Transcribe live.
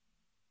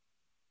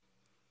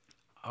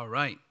All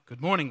right.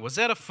 Good morning. Was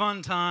that a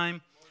fun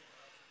time?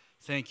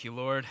 Thank you,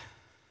 Lord.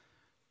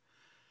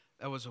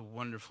 That was a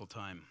wonderful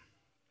time.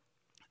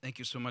 Thank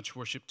you so much,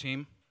 worship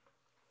team.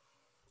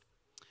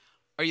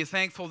 Are you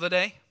thankful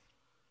today?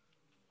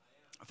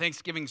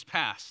 Thanksgiving's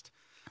past,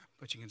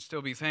 but you can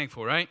still be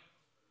thankful, right?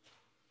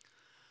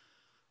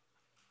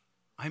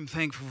 I'm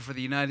thankful for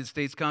the United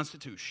States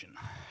Constitution,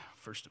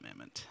 First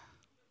Amendment.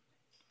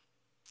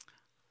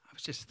 I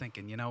was just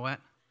thinking, you know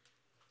what?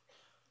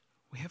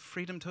 We have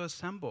freedom to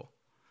assemble.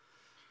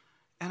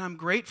 And I'm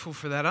grateful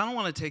for that. I don't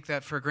want to take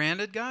that for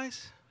granted,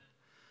 guys.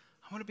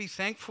 I want to be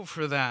thankful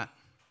for that.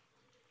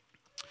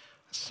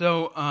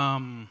 So,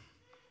 I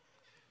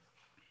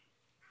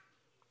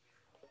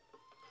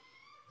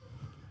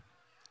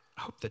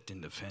hope that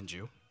didn't offend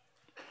you.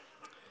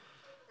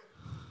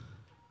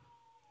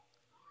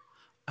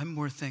 I'm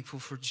more thankful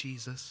for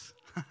Jesus.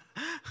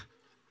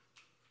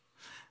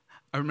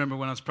 I remember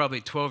when I was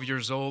probably 12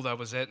 years old, I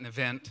was at an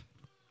event.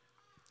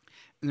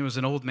 And there was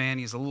an old man,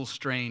 he's a little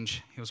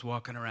strange. He was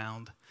walking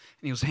around,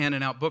 and he was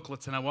handing out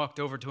booklets, and I walked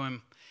over to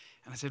him,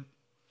 and I said,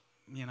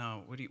 you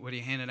know, what are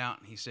you handing out?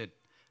 And he said,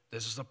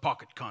 this is the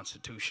pocket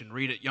constitution.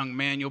 Read it, young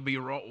man, you'll be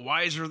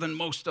wiser than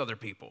most other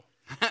people.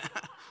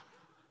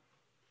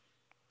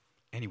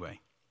 Anyway,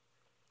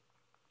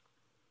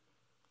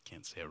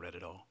 can't say I read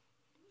it all.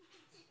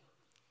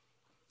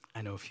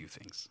 I know a few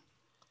things.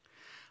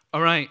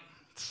 All right,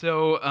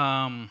 so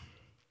I'm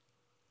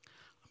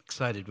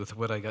excited with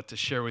what I got to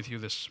share with you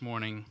this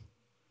morning.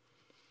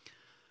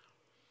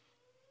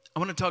 I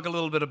want to talk a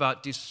little bit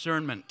about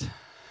discernment,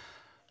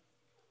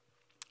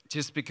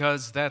 just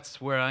because that's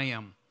where I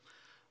am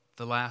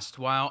the last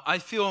while. I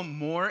feel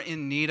more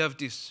in need of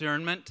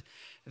discernment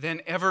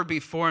than ever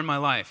before in my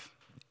life.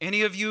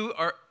 Any of you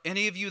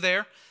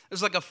there?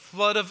 There's like a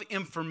flood of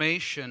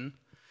information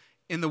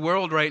in the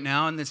world right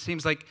now, and it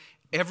seems like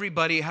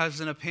everybody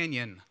has an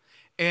opinion.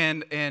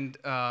 And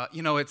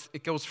you know,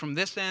 it goes from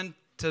this end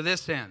to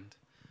this end.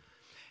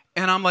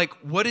 And I'm like,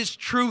 what is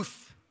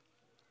truth?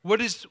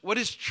 What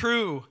is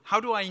true? How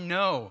do I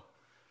know?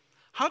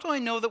 How do I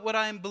know that what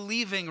I am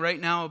believing right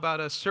now about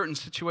a certain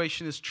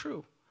situation is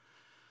true?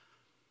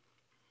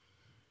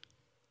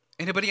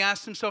 Anybody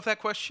ask himself that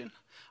question?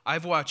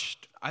 I've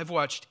watched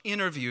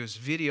interviews,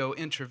 video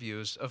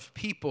interviews of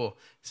people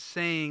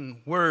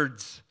saying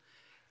words,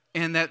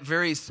 and that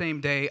very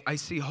same day, I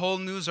see whole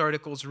news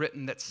articles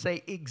written that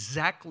say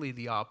exactly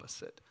the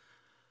opposite.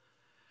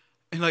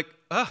 And like,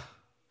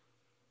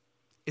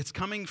 it's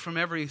coming from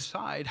every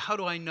side. How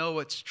do I know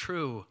it's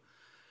true?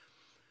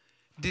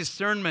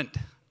 Discernment,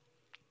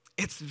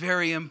 it's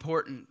very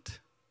important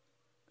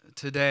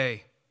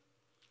today.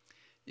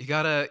 You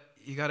gotta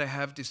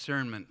have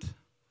discernment.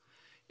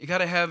 You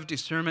gotta have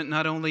discernment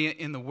not only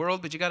in the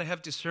world, but you gotta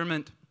have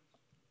discernment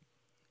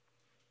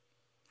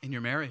in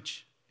your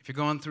marriage. If you're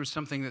going through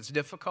something that's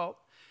difficult,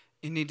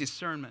 you need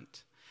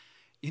discernment.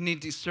 You need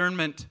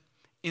discernment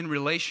in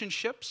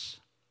relationships.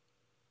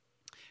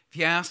 If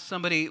you ask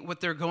somebody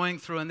what they're going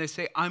through and they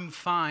say, I'm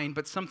fine,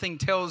 but something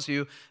tells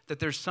you that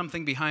there's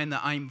something behind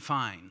the I'm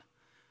fine.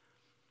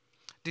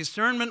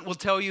 Discernment will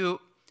tell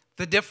you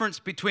the difference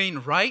between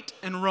right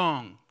and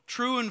wrong,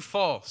 true and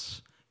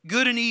false,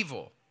 good and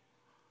evil.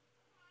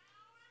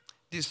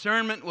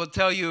 Discernment will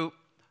tell you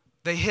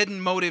the hidden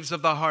motives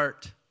of the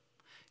heart.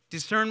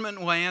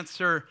 Discernment will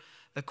answer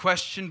the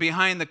question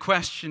behind the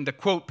question, to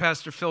quote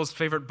Pastor Phil's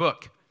favorite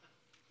book.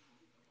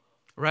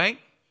 Right?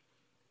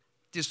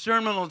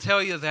 Discernment will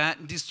tell you that.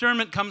 And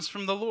discernment comes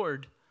from the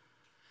Lord.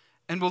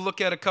 And we'll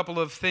look at a couple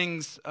of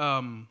things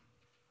and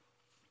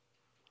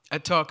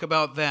talk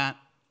about that.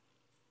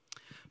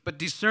 But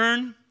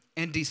discern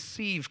and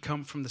deceive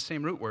come from the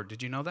same root word.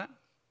 Did you know that?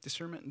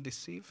 Discernment and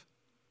deceive.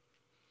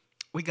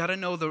 We got to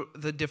know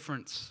the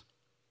difference.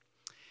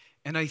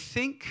 And I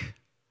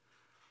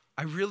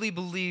really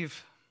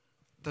believe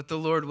that the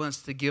Lord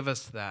wants to give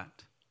us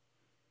that.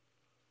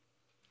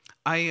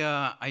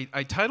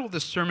 I titled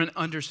this sermon,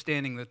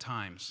 Understanding the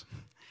Times.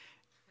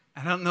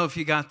 I don't know if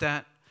you got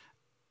that,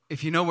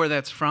 if you know where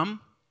that's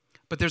from,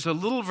 but there's a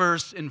little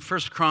verse in 1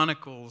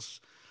 Chronicles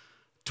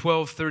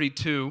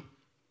 12:32,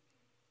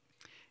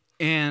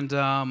 and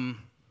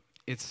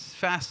it's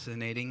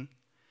fascinating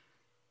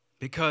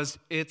because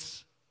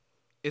it's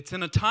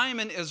in a time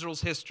in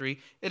Israel's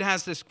history. It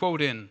has this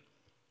quote in,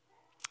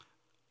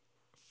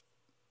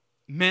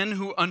 men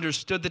who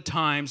understood the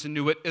times and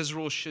knew what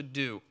Israel should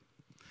do.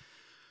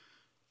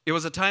 It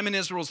was a time in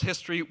Israel's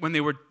history when they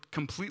were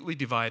completely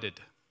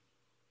divided.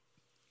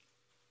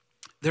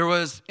 There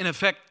was, in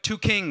effect, two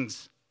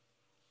kings.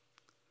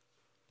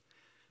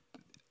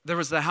 There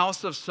was the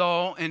house of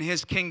Saul and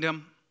his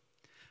kingdom.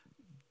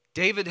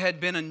 David had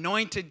been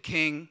anointed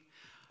king.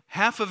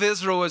 Half of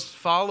Israel was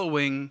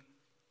following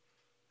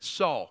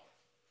Saul,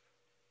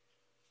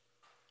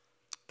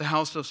 the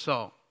house of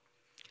Saul.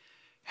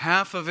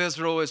 Half of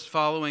Israel is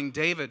following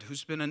David,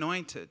 who's been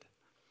anointed,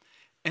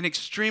 and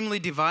extremely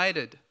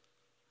divided.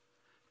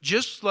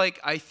 Just like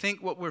I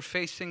think what we're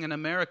facing in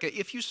America,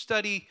 if you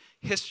study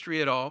history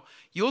at all,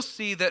 you'll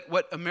see that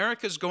what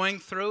America's going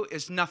through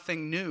is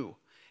nothing new.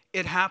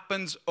 It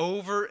happens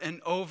over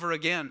and over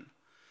again,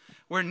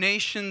 where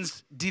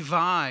nations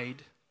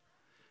divide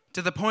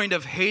to the point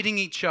of hating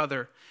each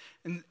other.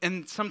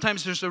 And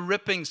sometimes there's a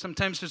ripping,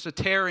 sometimes there's a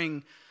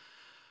tearing,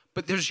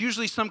 but there's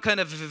usually some kind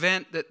of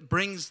event that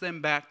brings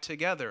them back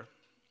together.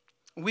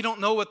 We don't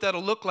know what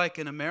that'll look like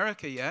in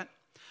America yet,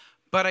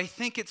 but I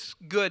think it's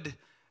good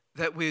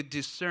that we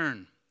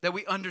discern, that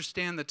we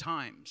understand the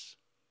times.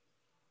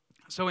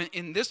 So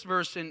in this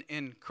verse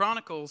in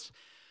Chronicles,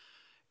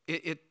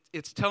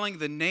 it's telling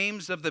the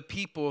names of the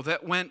people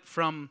that went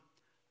from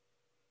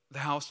the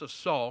house of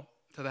Saul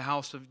to the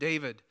house of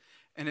David.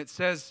 And it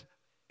says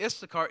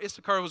Issachar.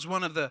 Issachar was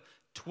one of the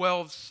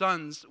 12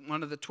 sons,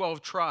 one of the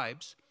 12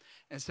 tribes.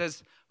 And it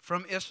says,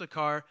 from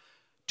Issachar,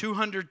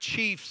 200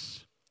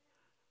 chiefs,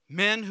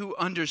 men who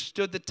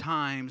understood the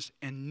times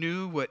and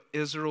knew what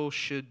Israel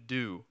should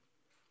do.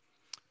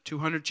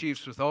 200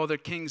 chiefs with all their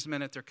king's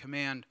men at their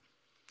command.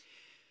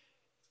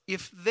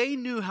 If they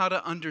knew how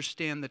to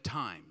understand the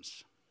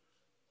times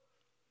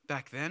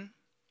back then,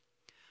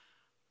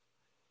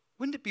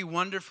 wouldn't it be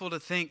wonderful to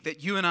think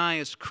that you and I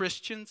as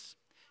Christians,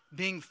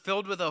 being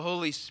filled with the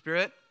Holy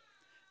Spirit,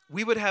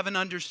 we would have an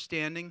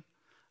understanding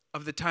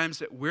of the times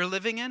that we're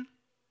living in?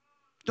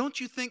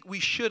 Don't you think we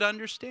should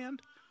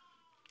understand?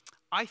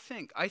 I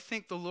think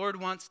the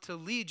Lord wants to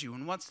lead you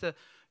and wants to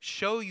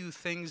show you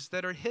things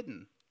that are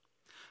hidden.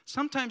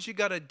 Sometimes you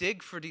got to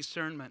dig for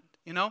discernment,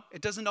 you know?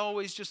 It doesn't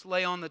always just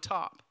lay on the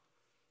top.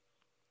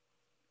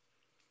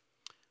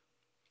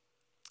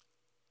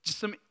 Just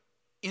some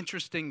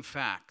interesting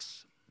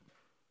facts.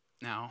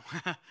 Now,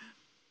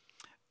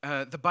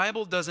 the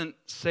Bible doesn't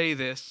say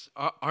this.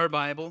 Our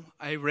Bible,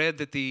 I read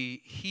that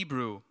the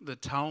Hebrew, the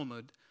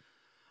Talmud,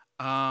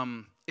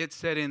 it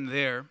said in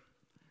there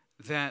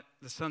that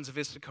the sons of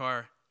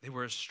Issachar, they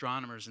were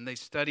astronomers and they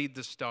studied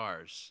the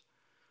stars.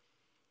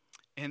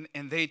 And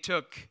they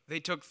took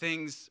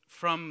things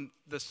from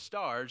the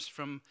stars,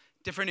 from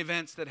different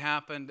events that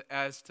happened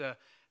as to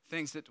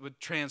things that would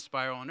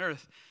transpire on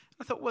earth.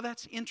 I thought, well,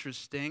 that's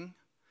interesting.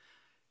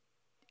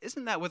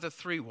 Isn't that what the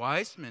three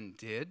wise men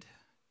did?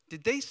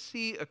 Did they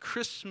see a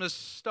Christmas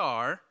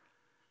star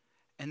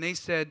and they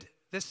said,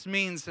 this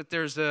means that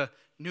there's a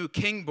new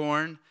king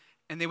born,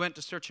 and they went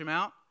to search him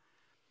out?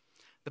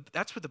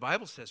 That's what the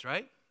Bible says,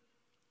 right?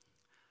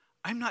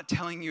 I'm not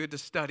telling you to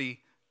study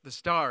the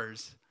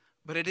stars,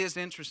 but it is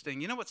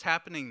interesting. You know what's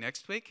happening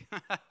next week?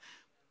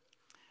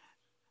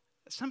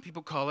 Some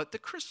people call it the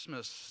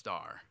Christmas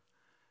star.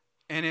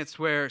 And it's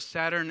where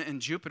Saturn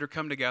and Jupiter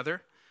come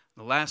together.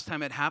 The last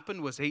time it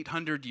happened was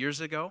 800 years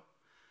ago,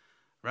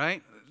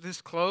 right?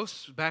 This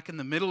close, back in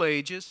the Middle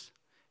Ages.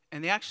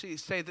 And they actually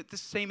say that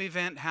this same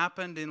event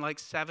happened in like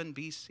 7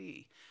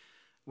 BC,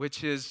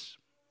 which is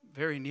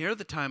very near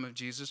the time of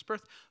Jesus'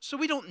 birth. So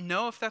we don't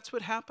know if that's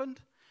what happened.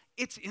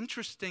 It's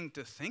interesting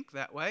to think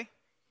that way.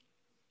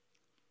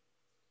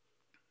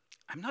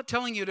 I'm not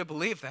telling you to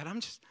believe that. I'm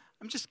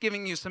just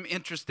giving you some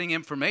interesting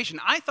information.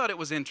 I thought it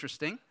was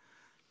interesting.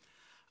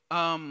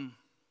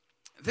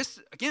 This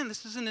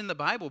isn't in the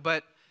Bible,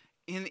 but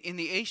in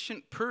the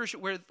ancient Persia,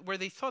 where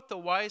they thought the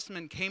wise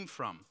men came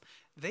from,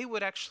 they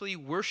would actually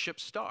worship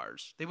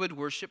stars. They would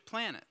worship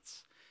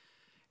planets.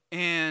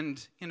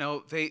 And, you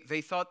know,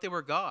 they thought they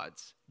were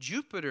gods.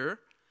 Jupiter,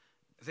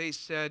 they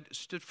said,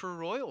 stood for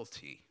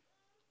royalty.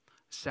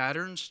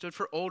 Saturn stood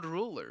for old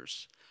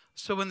rulers.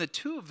 So when the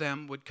two of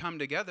them would come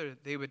together,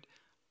 they would,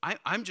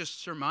 I'm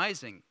just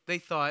surmising, they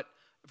thought,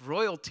 if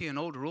royalty and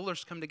old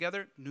rulers come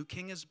together, new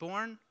king is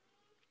born.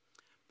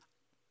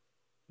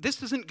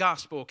 This isn't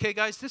gospel, okay,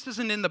 guys? This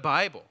isn't in the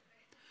Bible.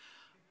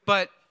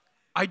 But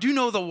I do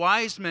know the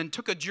wise men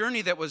took a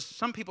journey that was,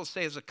 some people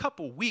say, is a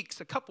couple weeks,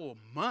 a couple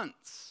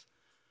months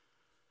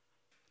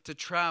to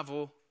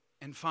travel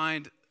and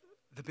find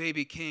the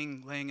baby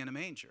king laying in a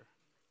manger.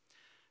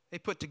 They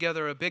put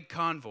together a big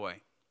convoy.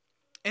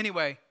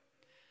 Anyway,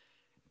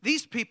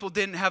 these people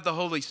didn't have the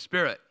Holy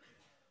Spirit.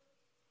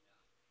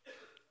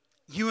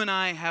 You and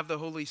I have the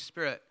Holy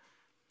Spirit.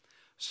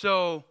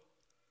 So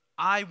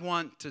I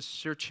want to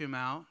search him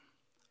out.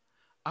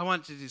 I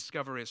want to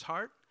discover his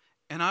heart.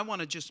 And I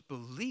want to just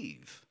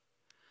believe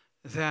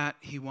that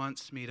he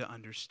wants me to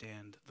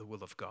understand the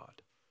will of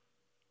God.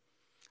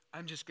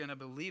 I'm just going to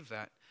believe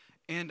that.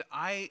 And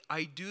I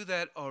do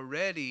that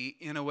already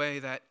in a way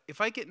that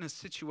if I get in a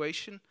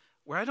situation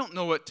where I don't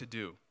know what to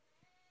do,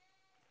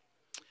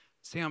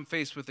 say I'm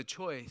faced with a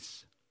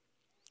choice,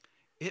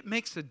 it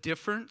makes a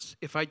difference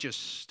if I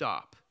just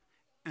stop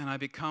and I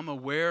become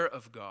aware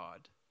of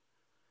God.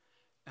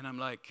 And I'm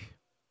like,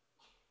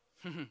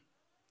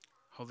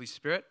 Holy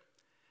Spirit,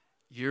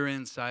 you're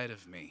inside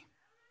of me.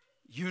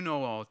 You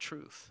know all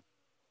truth.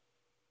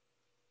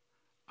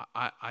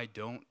 I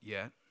don't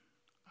yet.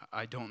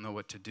 I don't know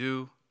what to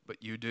do,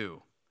 but you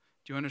do.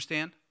 Do you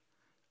understand?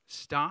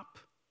 Stop.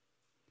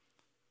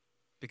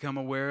 Become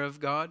aware of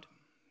God.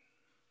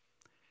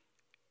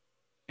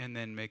 And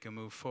then make a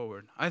move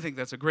forward. I think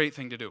that's a great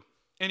thing to do.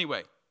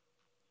 Anyway,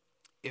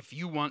 if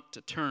you want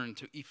to turn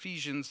to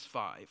Ephesians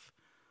 5.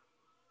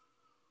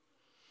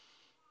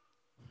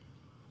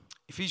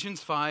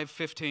 Ephesians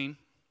 5:15.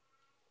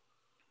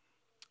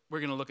 we're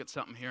going to look at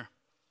something here.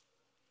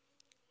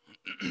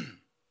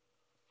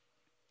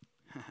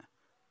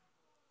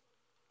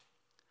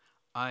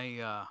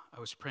 I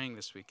was praying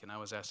this week, and I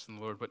was asking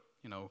the Lord, what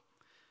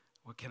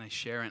can I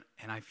share?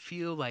 And I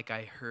feel like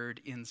I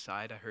heard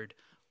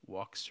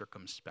walk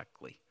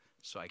circumspectly.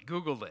 So I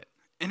Googled it,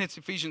 and it's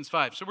Ephesians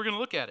 5. So we're going to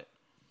look at it.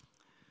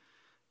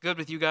 Good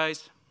with you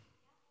guys?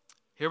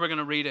 Here we're going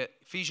to read it.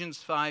 Ephesians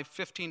 5,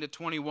 15 to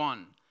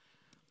 21.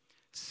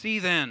 See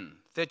then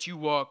that you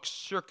walk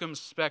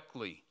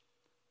circumspectly,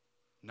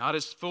 not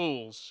as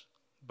fools,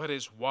 but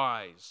as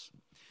wise,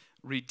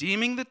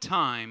 redeeming the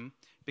time,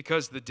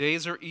 because the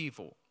days are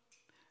evil.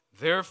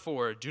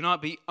 Therefore, do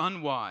not be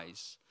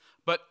unwise,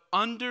 but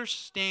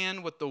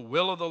understand what the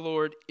will of the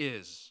Lord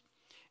is.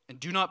 And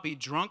do not be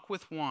drunk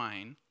with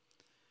wine,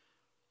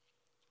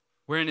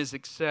 wherein is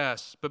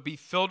excess, but be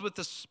filled with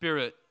the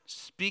Spirit,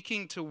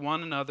 speaking to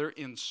one another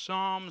in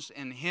psalms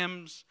and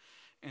hymns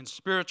and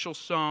spiritual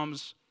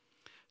psalms,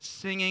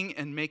 singing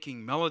and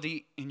making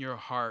melody in your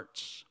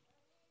hearts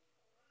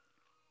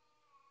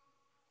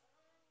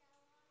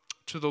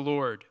to the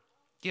Lord,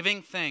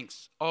 giving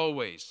thanks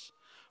always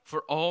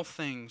for all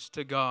things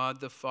to God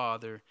the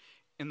Father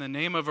in the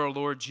name of our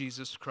Lord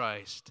Jesus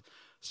Christ,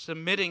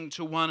 submitting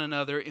to one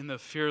another in the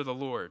fear of the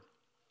Lord.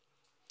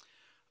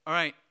 All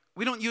right,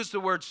 we don't use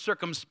the word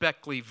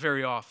circumspectly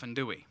very often,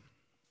 do we?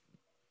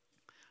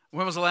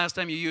 When was the last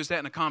time you used that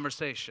in a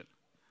conversation?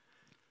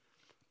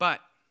 But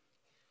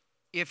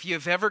if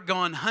you've ever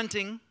gone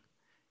hunting,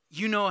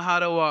 you know how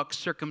to walk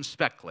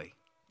circumspectly,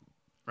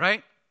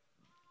 right?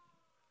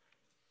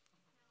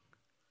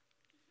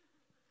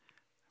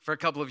 For a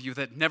couple of you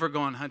that never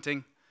gone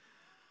hunting,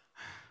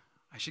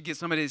 I should get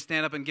somebody to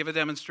stand up and give a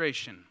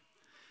demonstration.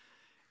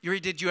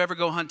 Yuri, did you ever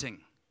go hunting?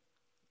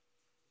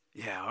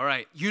 Yeah, all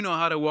right. You know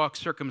how to walk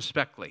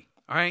circumspectly,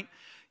 all right?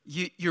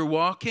 You're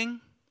walking,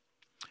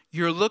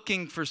 you're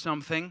looking for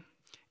something,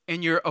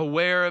 and you're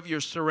aware of your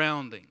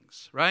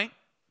surroundings, right?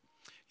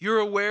 You're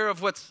aware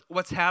of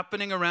what's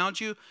happening around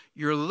you.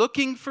 You're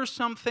looking for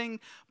something,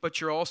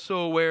 but you're also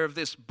aware of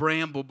this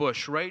bramble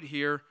bush right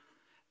here,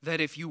 that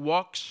if you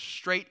walk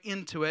straight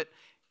into it,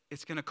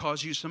 it's going to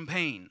cause you some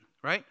pain,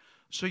 right?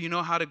 So you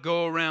know how to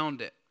go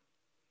around it.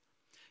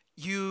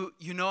 You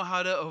know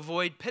how to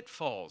avoid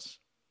pitfalls,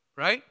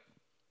 right?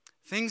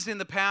 Things in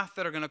the path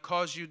that are going to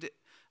cause you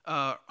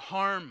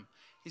harm.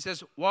 He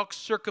says, walk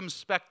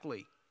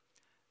circumspectly.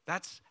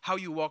 That's how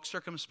you walk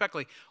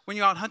circumspectly. When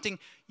you're out hunting,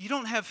 you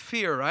don't have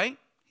fear, right?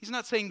 He's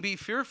not saying be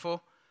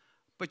fearful,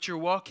 but you're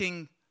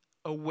walking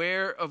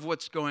aware of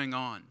what's going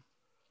on.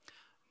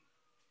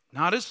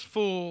 Not as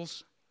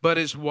fools, but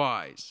as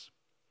wise.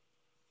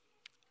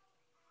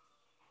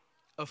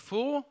 A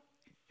fool,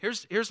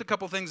 here's a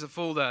couple things a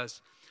fool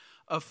does.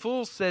 A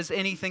fool says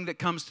anything that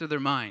comes to their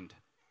mind.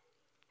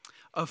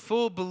 A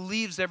fool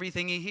believes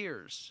everything he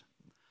hears.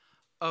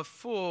 A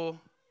fool,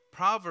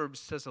 Proverbs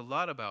says a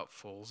lot about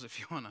fools, if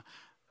you want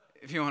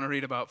to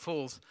read about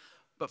fools.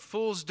 But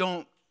fools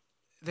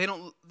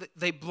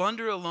they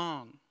blunder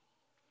along,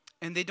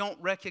 and they don't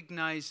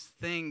recognize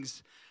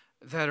things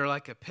that are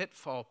like a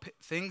pitfall,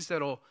 things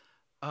that'll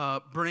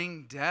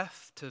bring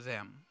death to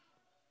them.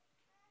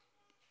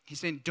 He's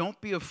saying, don't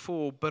be a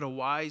fool, but a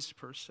wise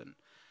person.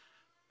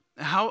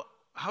 How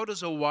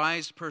does a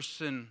wise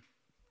person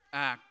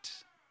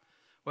act?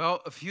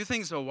 Well, a few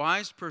things a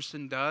wise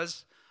person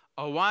does.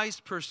 A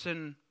wise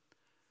person,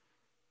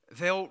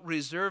 they'll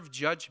reserve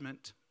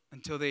judgment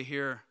until they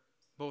hear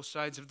both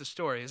sides of the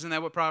story. Isn't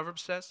that what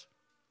Proverbs says?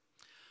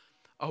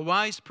 A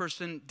wise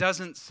person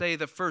doesn't say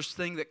the first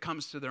thing that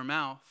comes to their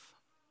mouth.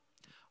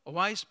 A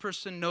wise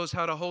person knows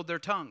how to hold their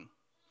tongue.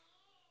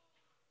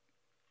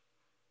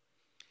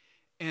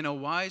 And a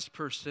wise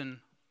person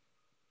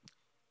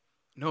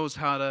knows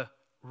how to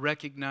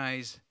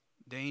recognize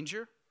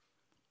danger,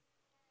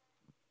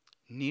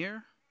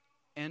 near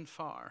and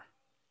far.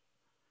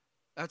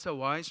 That's a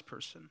wise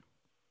person.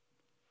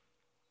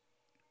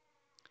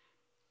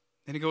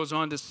 Then he goes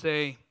on to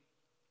say,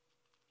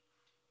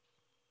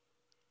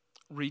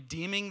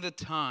 redeeming the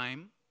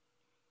time.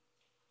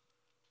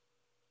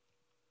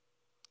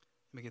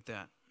 Let me get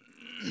that.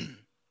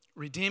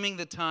 Redeeming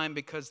the time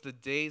because the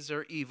days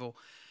are evil.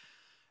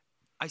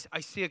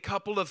 I see a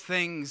couple of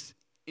things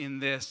in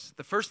this.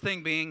 The first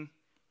thing being,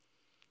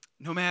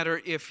 no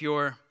matter if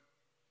you're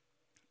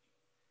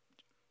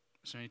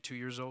 2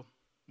 years old,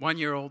 1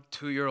 year old,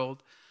 2 year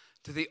old,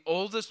 to the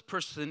oldest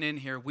person in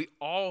here, we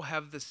all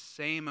have the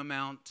same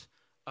amount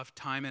of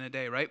time in a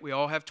day, right? We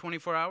all have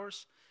 24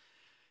 hours.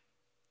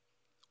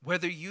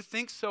 Whether you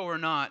think so or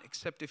not,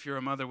 except if you're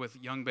a mother with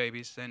young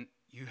babies, then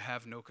you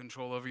have no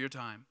control over your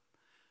time,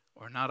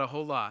 or not a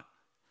whole lot.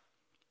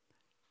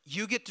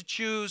 You get to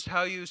choose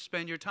how you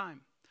spend your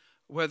time,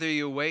 whether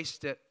you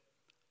waste it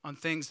on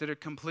things that are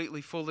completely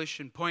foolish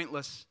and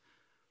pointless,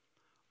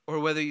 or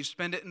whether you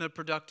spend it in a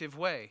productive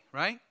way,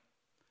 right?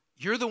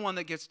 You're the one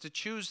that gets to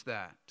choose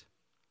that.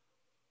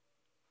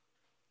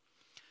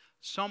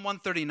 Psalm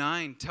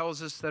 139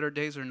 tells us that our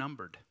days are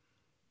numbered.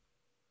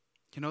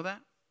 You know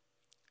that?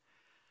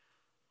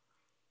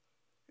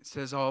 It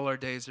says all our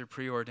days are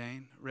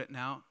preordained, written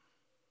out.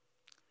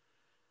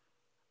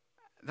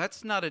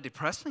 That's not a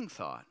depressing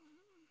thought.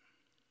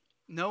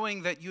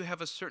 Knowing that you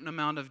have a certain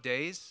amount of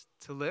days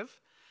to live,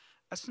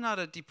 that's not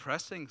a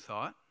depressing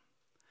thought.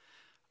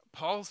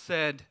 Paul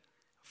said,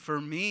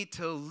 for me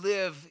to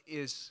live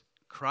is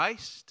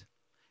Christ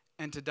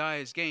and to die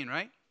is gain,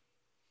 right?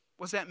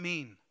 What does that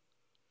mean?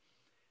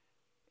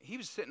 He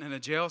was sitting in a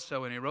jail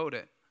cell when he wrote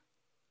it.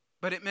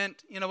 But it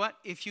meant, you know what?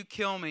 If you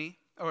kill me,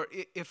 or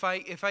if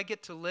I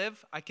get to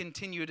live, I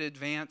continue to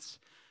advance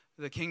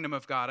the kingdom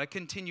of God. I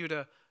continue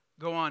to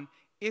go on.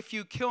 If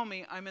you kill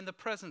me, I'm in the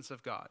presence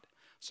of God.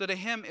 So to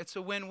him, it's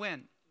a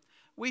win-win.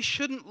 We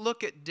shouldn't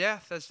look at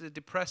death as a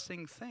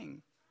depressing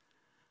thing.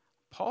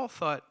 Paul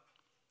thought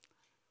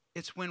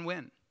it's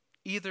win-win,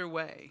 either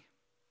way,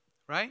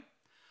 right?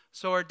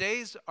 So our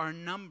days are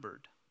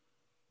numbered.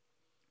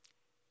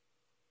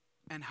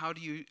 And how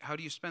do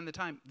you spend the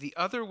time? The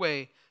other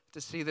way to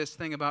see this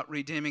thing about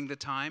redeeming the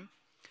time,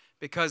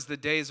 because the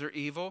days are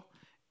evil,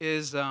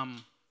 is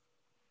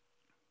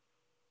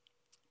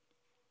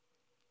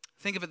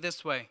think of it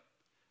this way.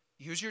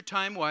 Use your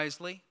time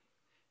wisely,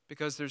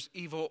 because there's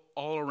evil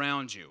all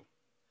around you.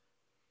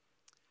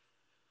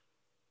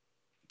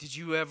 Did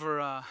you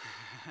ever, I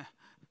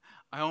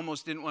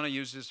almost didn't want to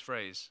use this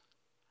phrase,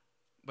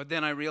 but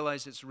then I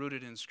realized it's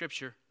rooted in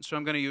Scripture, so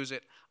I'm going to use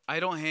it.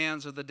 Idle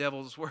hands are the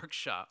devil's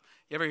workshop.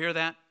 You ever hear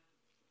that?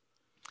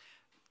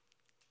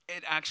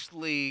 It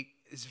actually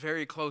is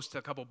very close to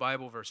a couple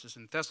Bible verses.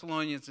 In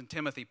Thessalonians and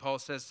Timothy, Paul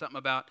says something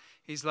about,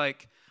 he's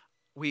like,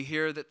 we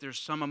hear that there's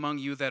some among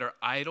you that are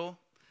idle,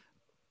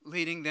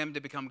 leading them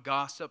to become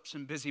gossips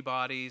and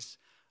busybodies,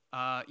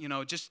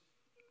 just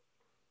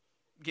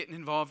getting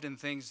involved in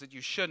things that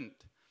you shouldn't.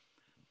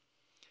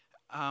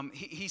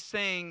 He's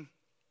saying,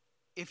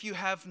 if you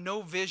have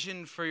no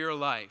vision for your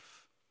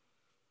life,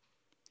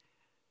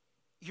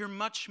 you're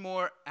much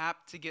more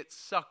apt to get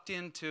sucked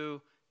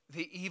into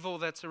the evil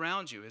that's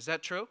around you. Is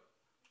that true?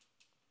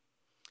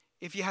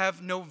 If you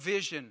have no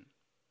vision,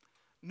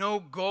 no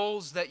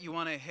goals that you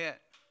want to hit,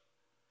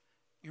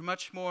 you're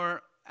much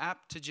more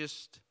apt to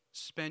just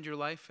spend your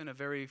life in a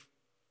very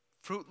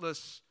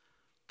fruitless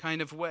kind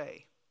of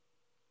way.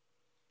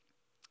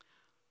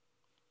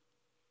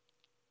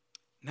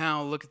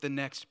 Now look at the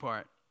next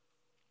part.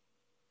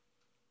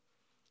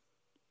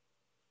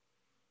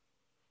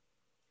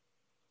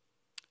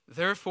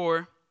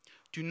 Therefore,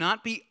 do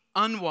not be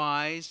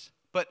unwise,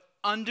 but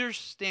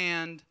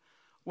understand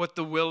what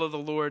the will of the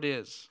Lord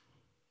is.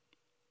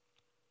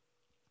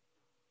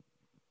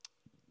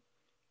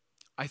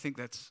 I think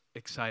that's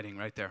exciting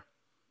right there.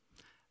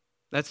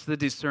 That's the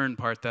discern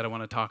part that I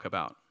want to talk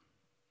about.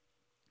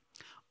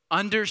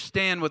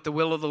 Understand what the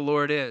will of the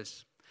Lord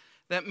is.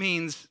 That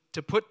means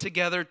to put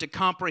together, to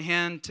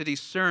comprehend, to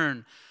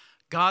discern.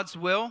 God's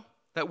will,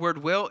 that word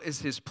will,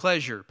 is his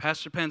pleasure.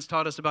 Pastor Penn's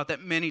taught us about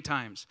that many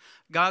times.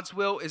 God's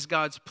will is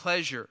God's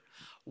pleasure.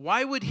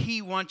 Why would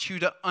he want you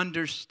to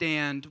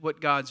understand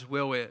what God's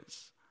will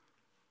is?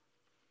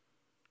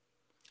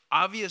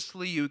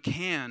 Obviously you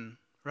can,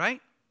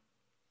 right?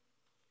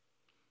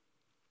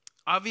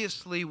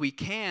 Obviously we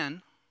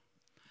can.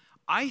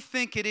 I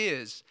think it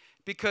is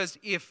because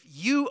if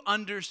you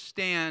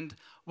understand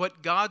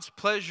what God's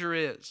pleasure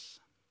is,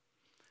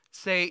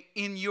 say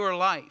in your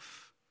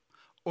life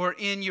or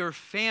in your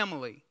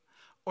family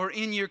or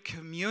in your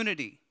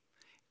community,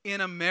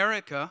 in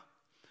America,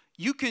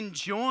 you can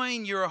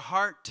join your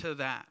heart to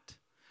that,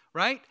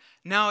 right?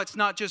 Now it's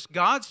not just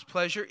God's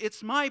pleasure,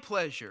 it's my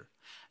pleasure.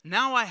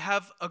 Now I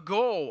have a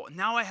goal.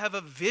 Now I have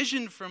a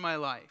vision for my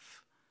life.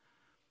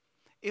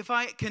 If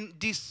I can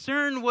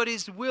discern what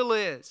his will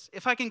is,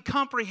 if I can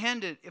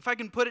comprehend it, if I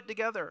can put it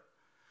together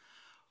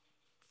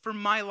for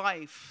my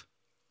life,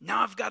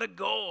 now I've got a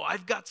goal.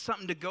 I've got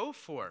something to go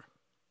for.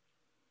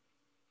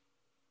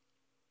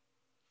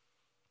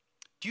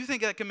 Do you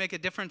think that can make a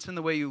difference in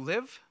the way you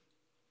live?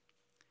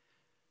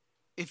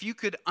 If you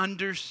could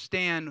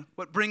understand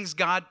what brings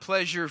God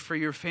pleasure for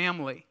your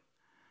family,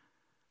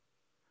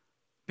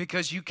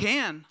 because you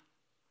can,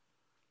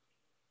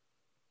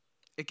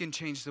 it can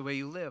change the way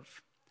you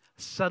live.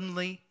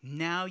 Suddenly,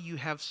 now you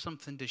have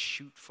something to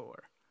shoot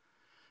for.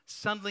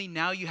 Suddenly,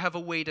 now you have a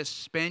way to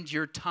spend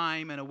your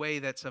time in a way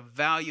that's a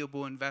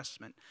valuable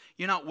investment.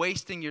 You're not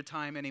wasting your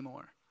time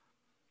anymore.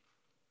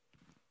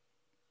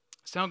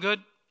 Sound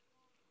good?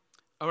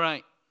 All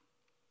right.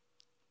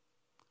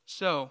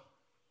 So,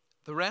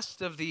 the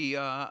rest of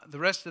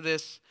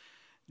this,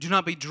 do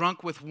not be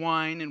drunk with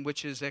wine, in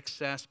which is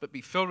excess, but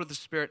be filled with the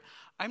Spirit.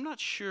 I'm not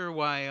sure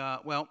why.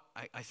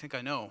 I think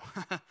I know.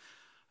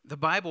 The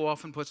Bible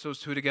often puts those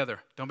two together.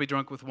 Don't be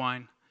drunk with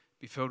wine,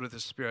 be filled with the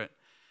Spirit.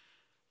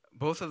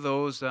 Both of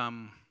those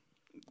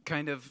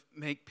kind of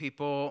make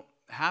people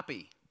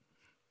happy,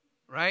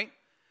 right?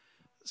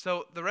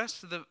 So the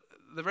rest of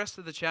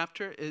the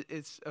chapter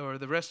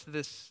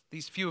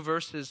these few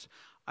verses,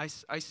 I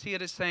see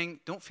it as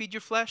saying, don't feed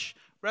your flesh,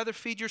 rather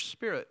feed your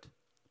spirit.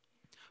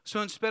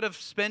 So instead of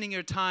spending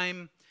your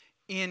time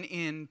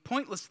in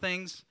pointless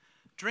things,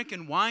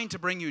 drinking wine to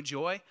bring you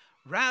joy,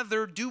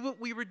 Rather, do what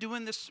we were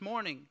doing this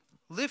morning.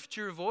 Lift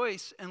your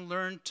voice and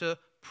learn to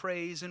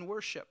praise and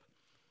worship.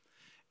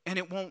 And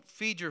it won't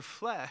feed your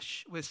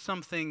flesh with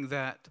something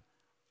that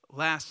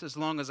lasts as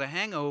long as a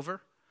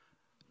hangover.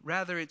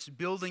 Rather, it's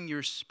building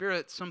your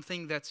spirit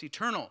something that's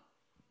eternal.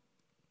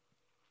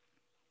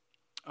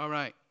 All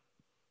right.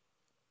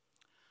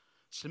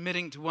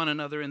 Submitting to one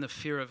another in the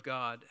fear of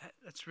God.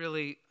 That's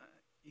really,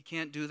 you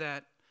can't do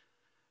that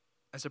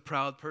as a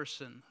proud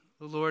person.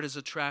 The Lord is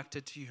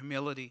attracted to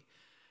humility.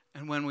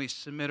 And when we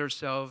submit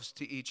ourselves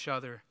to each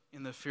other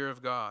in the fear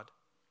of God.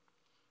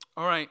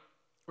 All right.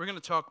 We're going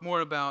to talk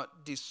more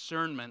about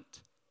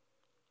discernment.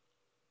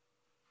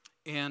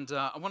 And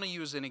I want to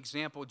use an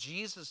example,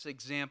 Jesus'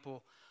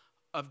 example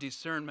of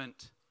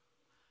discernment.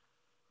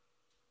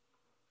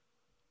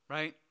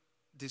 Right?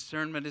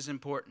 Discernment is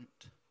important.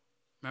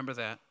 Remember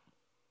that.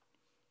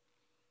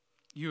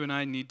 You and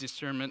I need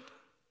discernment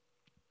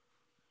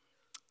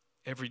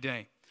every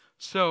day.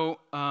 So,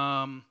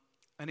 an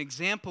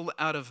example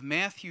out of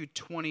Matthew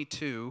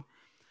 22.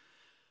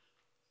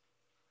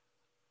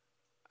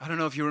 I don't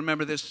know if you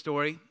remember this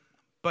story,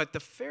 but the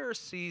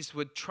Pharisees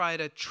would try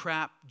to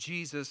trap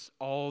Jesus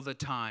all the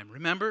time.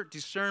 Remember,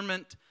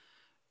 discernment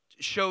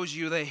shows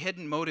you the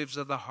hidden motives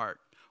of the heart,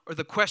 or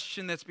the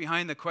question that's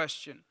behind the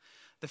question.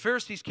 The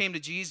Pharisees came to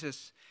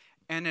Jesus,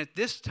 and at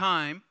this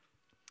time,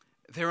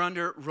 they're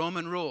under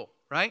Roman rule,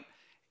 right?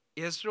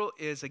 Israel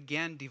is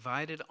again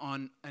divided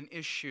on an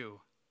issue.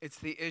 It's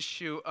the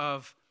issue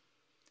of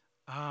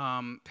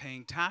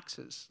paying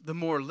taxes. The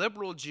more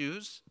liberal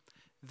Jews,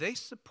 they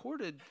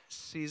supported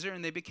Caesar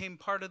and they became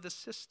part of the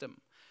system.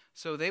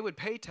 So they would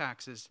pay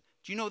taxes.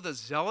 Do you know the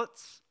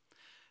Zealots?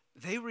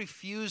 They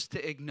refused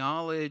to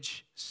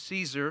acknowledge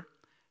Caesar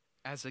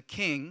as a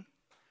king.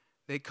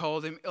 They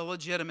called him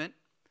illegitimate,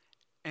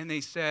 and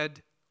they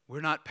said,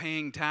 we're not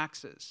paying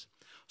taxes.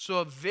 So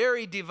a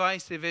very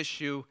divisive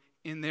issue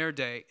in their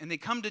day. And they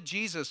come to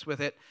Jesus with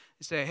it.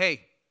 They say,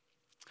 hey,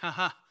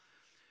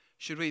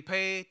 should we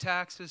pay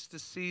taxes to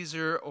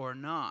Caesar or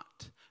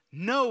not?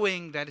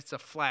 Knowing that it's a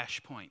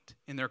flashpoint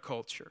in their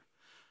culture.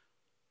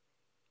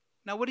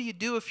 Now, what do you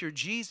do if you're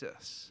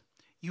Jesus?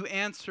 You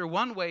answer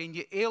one way and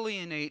you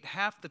alienate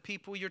half the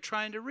people you're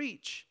trying to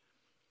reach.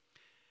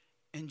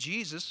 And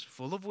Jesus,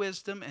 full of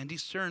wisdom and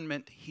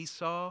discernment, he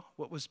saw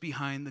what was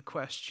behind the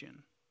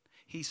question.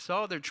 He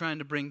saw they're trying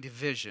to bring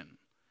division.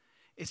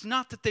 It's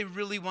not that they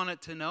really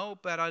wanted to know,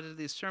 but out of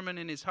the discernment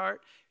in his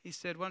heart, he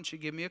said, why don't you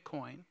give me a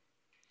coin?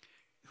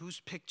 Whose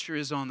picture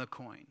is on the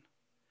coin?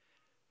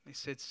 They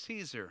said,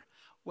 Caesar.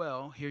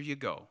 Well, here you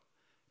go.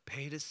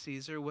 Pay to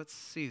Caesar what's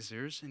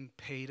Caesar's and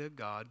pay to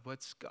God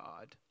what's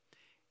God.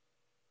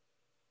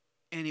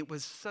 And it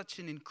was such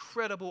an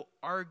incredible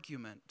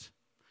argument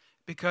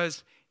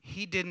because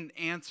he didn't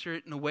answer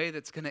it in a way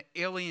that's going to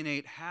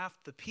alienate half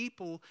the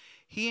people.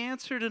 He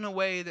answered in a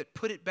way that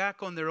put it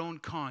back on their own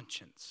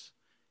conscience.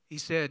 He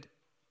said,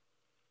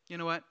 you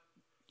know what?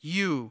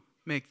 You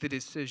make the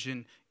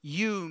decision.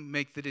 You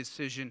make the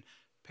decision.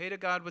 Pay to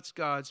God what's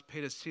God's,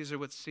 pay to Caesar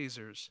what's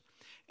Caesar's.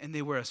 And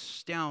they were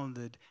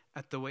astounded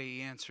at the way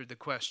he answered the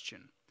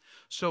question.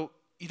 So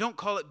you don't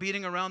call it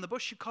beating around the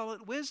bush, you call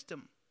it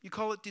wisdom. You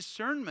call it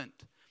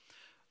discernment.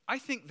 I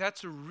think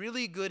that's a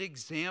really good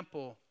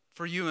example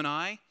for you and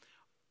I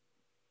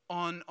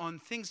on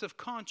things of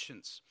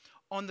conscience,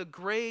 on the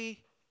gray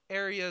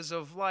areas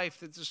of life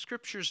that the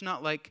Scripture's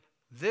not like,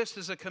 this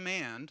is a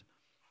command,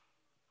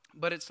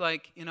 but it's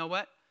like, you know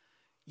what?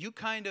 You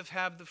kind of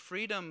have the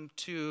freedom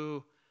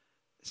to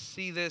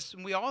see this,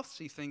 and we all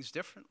see things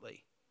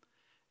differently.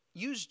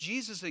 Use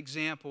Jesus'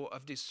 example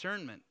of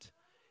discernment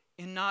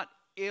in not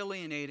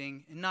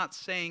alienating and not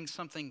saying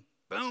something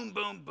boom,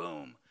 boom,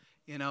 boom,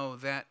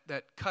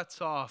 that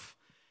cuts off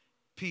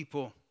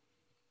people.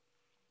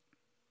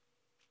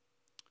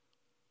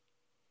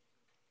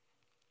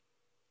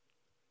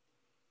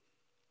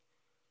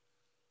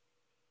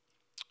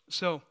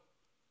 So,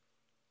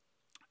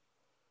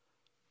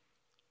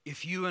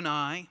 if you and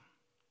I,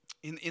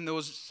 in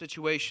those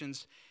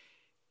situations,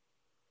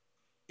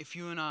 if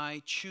you and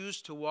I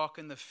choose to walk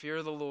in the fear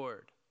of the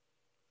Lord,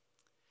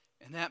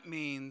 and that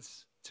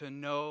means to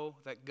know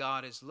that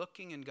God is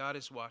looking and God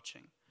is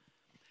watching,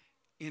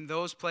 in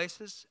those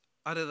places,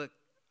 out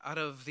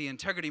of the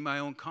integrity of my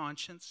own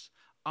conscience,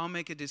 I'll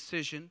make a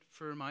decision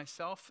for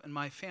myself and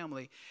my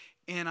family,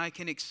 and I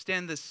can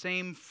extend the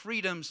same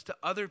freedoms to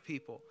other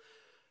people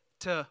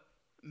to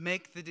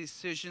make the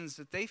decisions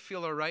that they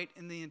feel are right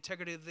in the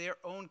integrity of their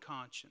own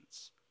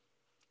conscience.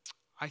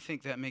 I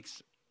think that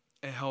makes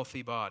a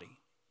healthy body.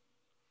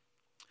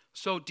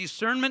 So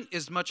discernment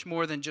is much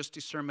more than just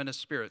discernment of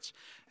spirits.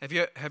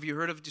 Have you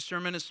heard of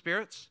discernment of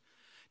spirits?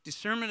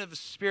 Discernment of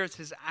spirits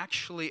is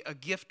actually a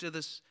gift of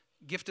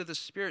the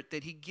Spirit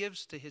that he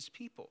gives to his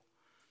people.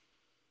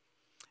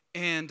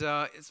 And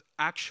it's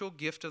actual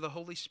gift of the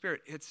Holy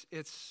Spirit.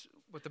 It's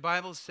what the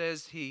Bible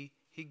says he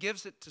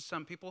gives it to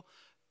some people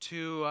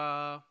to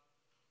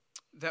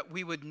that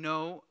we would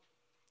know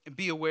and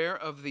be aware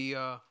of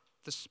the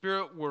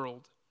spirit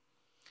world.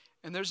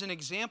 And there's an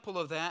example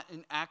of that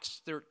in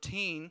Acts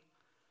 13.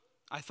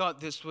 I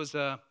thought this was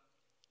a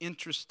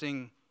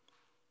interesting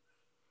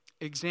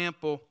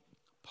example.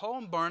 Paul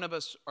and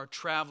Barnabas are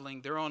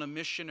traveling. They're on a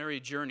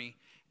missionary journey,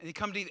 and they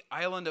come to the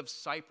island of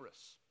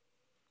Cyprus.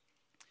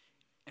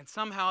 And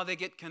somehow they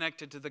get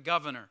connected to the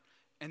governor,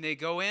 and they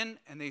go in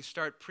and they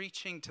start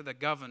preaching to the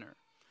governor.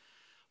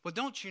 Well,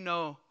 don't you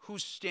know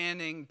who's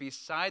standing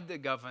beside the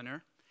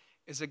governor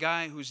is a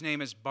guy whose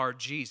name is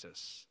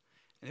Bar-Jesus.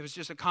 And it was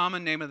just a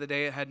common name of the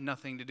day. It had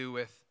nothing to do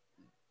with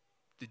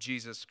the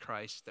Jesus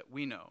Christ that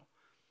we know.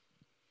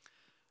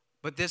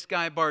 But this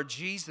guy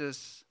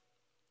Bar-Jesus,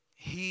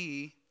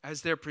 he,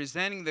 as they're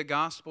presenting the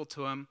gospel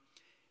to him,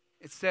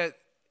 it said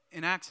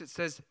in Acts, it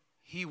says,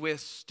 he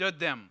withstood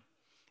them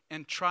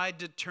and tried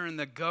to turn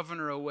the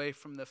governor away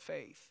from the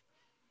faith.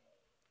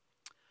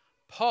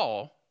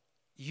 Paul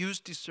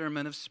used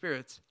discernment of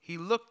spirits. He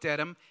looked at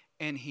him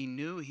and he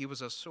knew he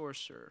was a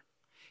sorcerer.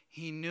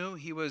 He knew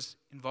he was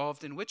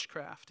involved in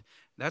witchcraft.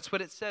 That's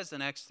what it says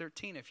in Acts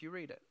 13 if you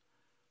read it.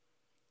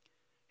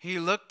 He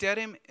looked at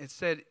him, it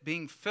said,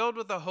 being filled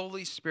with the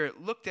Holy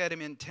Spirit, looked at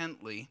him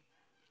intently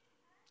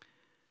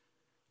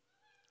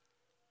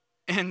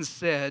and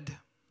said,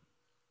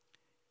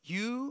 let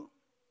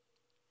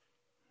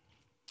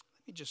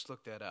me just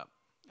look that up.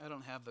 I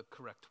don't have the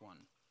correct one.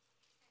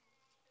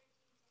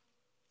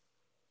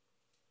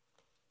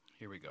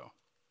 Here we go.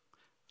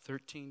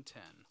 13:10.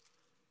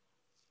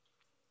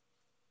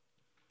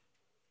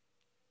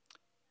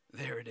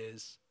 There it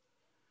is.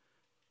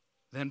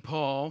 Then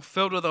Paul,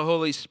 filled with the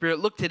Holy Spirit,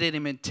 looked at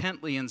him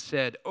intently and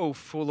said, "O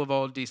full of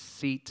all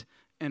deceit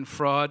and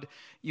fraud,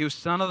 you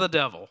son of the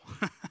devil,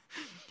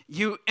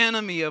 you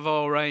enemy of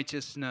all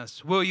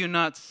righteousness, will you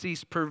not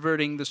cease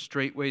perverting the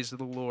straight ways of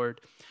the Lord?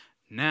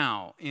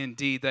 Now,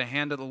 indeed, the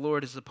hand of the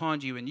Lord is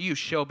upon you, and you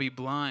shall be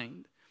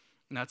blind,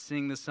 not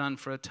seeing the sun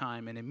for a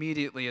time." And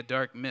immediately a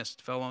dark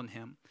mist fell on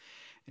him,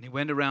 and he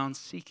went around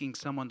seeking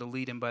someone to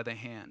lead him by the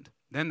hand.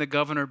 Then the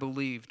governor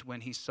believed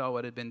when he saw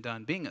what had been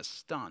done, being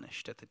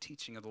astonished at the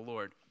teaching of the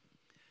Lord.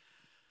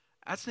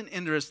 That's an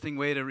interesting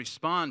way to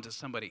respond to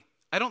somebody.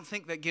 I don't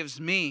think that gives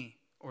me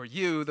or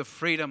you the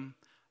freedom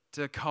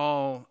to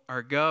call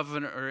our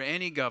governor or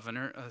any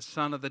governor a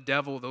son of the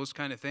devil, those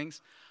kind of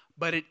things.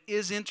 But it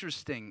is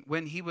interesting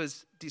when he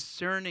was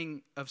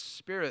discerning of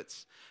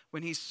spirits,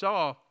 when he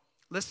saw,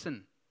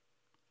 listen,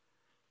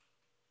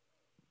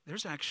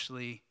 there's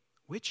actually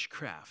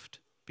witchcraft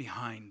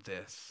behind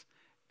this.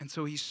 And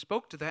so he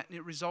spoke to that, and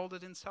it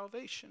resulted in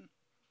salvation.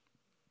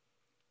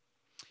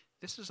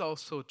 This is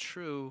also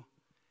true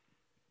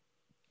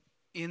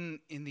in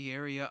the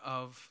area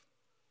of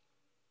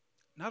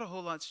not a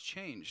whole lot's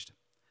changed.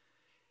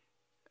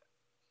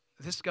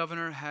 This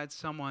governor had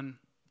someone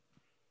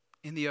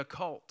in the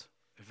occult,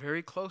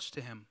 very close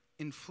to him,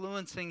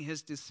 influencing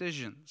his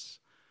decisions.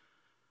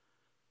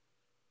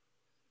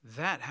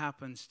 That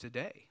happens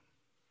today.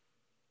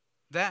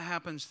 That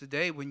happens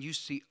today when you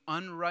see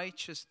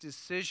unrighteous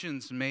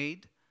decisions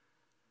made.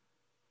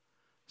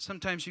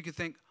 Sometimes you could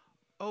think,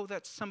 oh,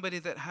 that's somebody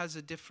that has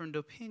a different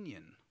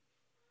opinion.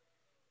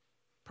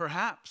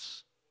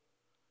 Perhaps.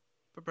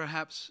 But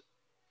perhaps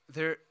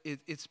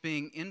it's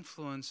being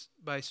influenced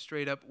by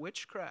straight up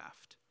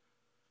witchcraft.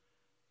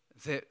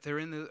 They're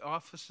in the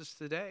offices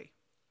today.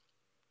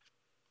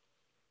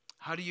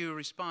 How do you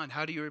respond?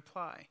 How do you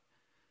reply?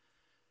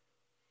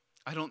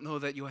 I don't know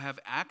that you'll have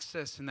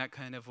access in that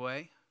kind of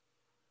way.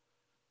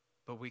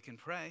 But we can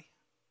pray.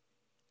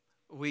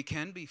 We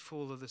can be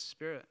full of the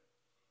Spirit.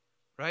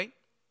 Right?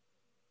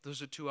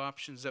 Those are two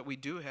options that we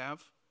do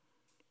have.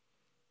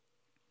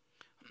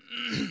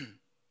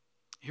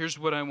 Here's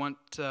what I want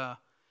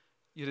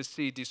you to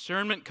see.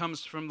 Discernment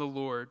comes from the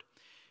Lord.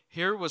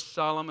 Here was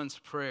Solomon's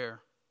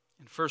prayer.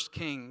 In 1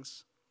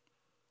 Kings,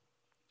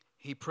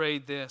 he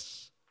prayed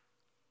this: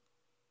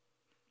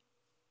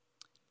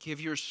 "Give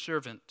your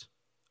servant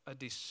a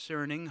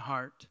discerning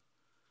heart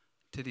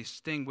to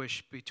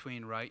distinguish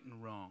between right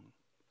and wrong."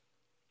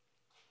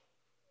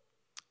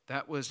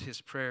 That was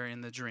his prayer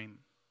in the dream.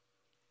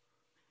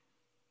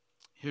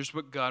 Here's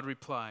what God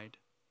replied: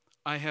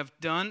 "I have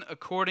done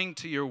according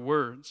to your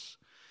words.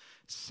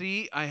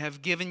 See, I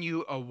have given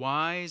you a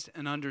wise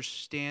and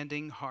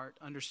understanding heart."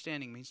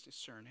 Understanding means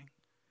discerning.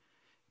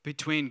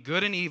 "Between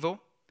good and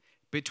evil,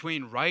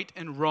 between right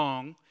and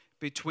wrong,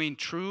 between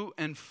true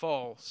and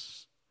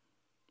false."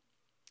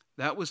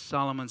 That was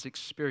Solomon's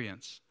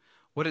experience.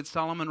 What did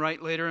Solomon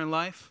write later in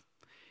life?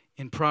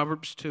 In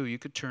Proverbs 2, you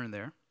could turn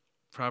there.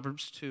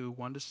 Proverbs 2,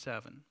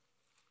 1-7.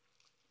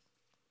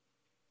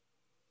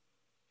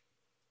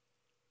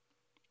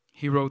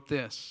 He wrote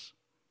this: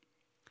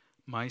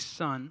 "My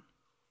son,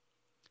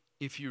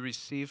 if you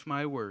receive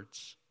my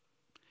words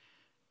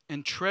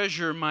and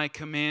treasure my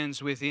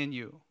commands within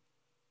you."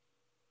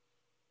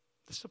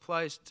 This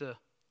applies to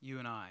you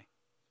and I.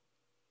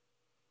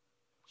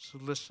 So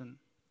listen.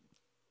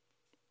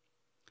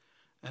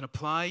 "And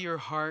apply your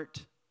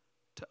heart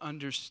to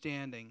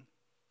understanding.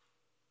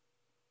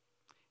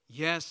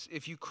 Yes,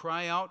 if you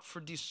cry out for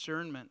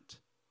discernment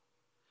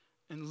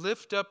and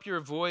lift up your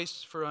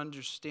voice for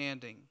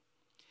understanding,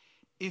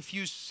 If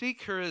you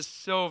seek her as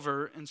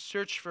silver and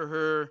search for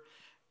her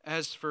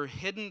as for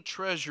hidden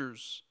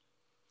treasures,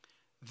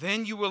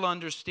 then you will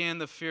understand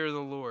the fear of the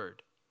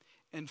Lord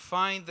and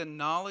find the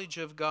knowledge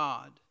of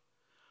God.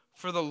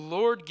 For the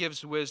Lord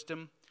gives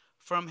wisdom.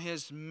 From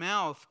his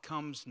mouth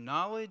comes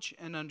knowledge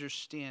and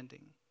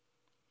understanding.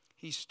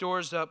 He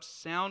stores up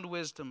sound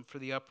wisdom for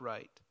the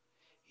upright.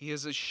 He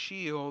is a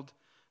shield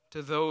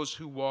to those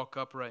who walk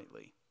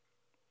uprightly.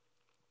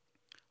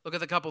 Look at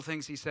the couple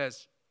things he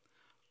says.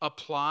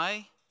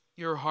 Apply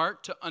your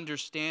heart to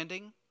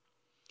understanding.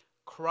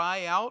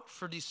 Cry out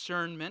for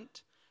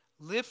discernment.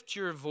 Lift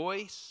your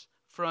voice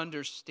for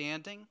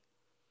understanding.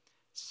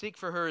 Seek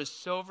for her as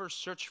silver.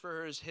 Search for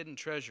her as hidden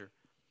treasure.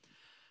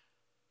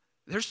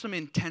 There's some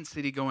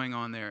intensity going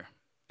on there,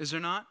 is there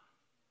not?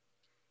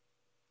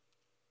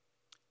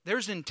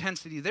 There's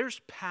intensity.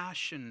 There's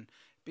passion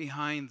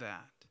behind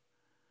that.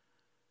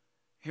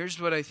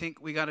 Here's what I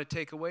think we got to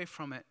take away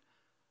from it.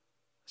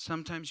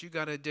 Sometimes you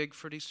got to dig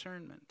for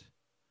discernment.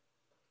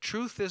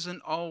 Truth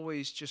isn't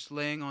always just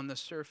laying on the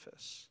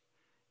surface.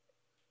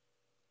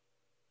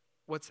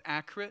 What's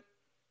accurate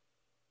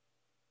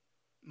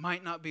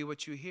might not be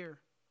what you hear.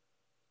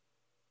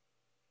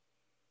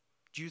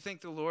 Do you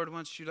think the Lord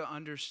wants you to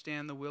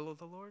understand the will of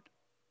the Lord?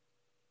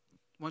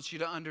 Wants you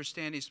to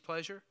understand his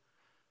pleasure?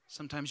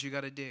 Sometimes you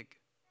got to dig.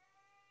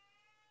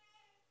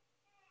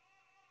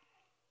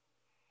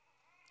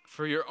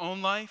 For your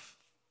own life,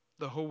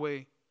 the whole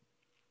way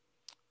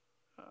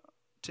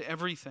to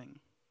everything.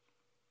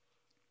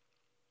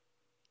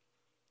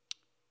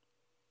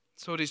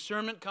 So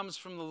discernment comes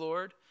from the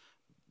Lord,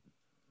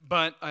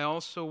 but I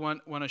also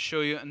want to show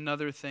you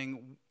another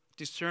thing.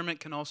 Discernment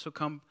can also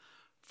come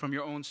from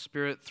your own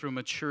spirit through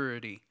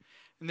maturity.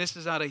 And this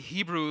is out of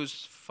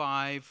Hebrews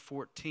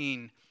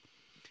 5:14.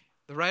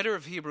 The writer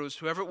of Hebrews,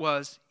 whoever it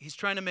was, he's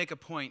trying to make a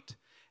point,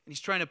 and he's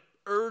trying to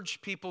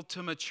urge people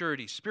to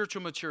maturity,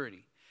 spiritual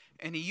maturity.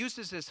 And he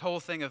uses this whole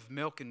thing of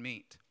milk and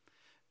meat.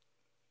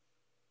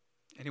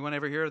 Anyone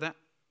ever hear of that?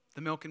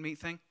 The milk and meat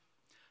thing?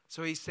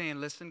 So he's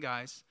saying, listen,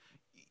 guys,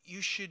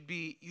 you should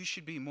be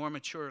more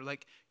mature.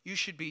 Like, you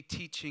should be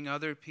teaching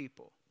other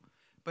people.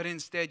 But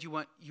instead, you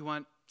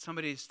want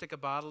somebody to stick a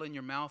bottle in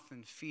your mouth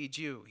and feed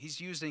you.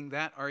 He's using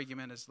that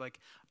argument as like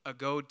a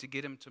goad to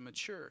get him to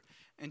mature.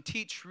 And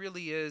teach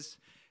really is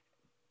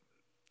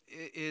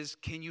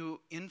can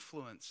you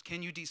influence?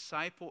 Can you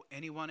disciple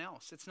anyone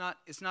else? It's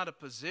not a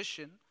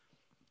position.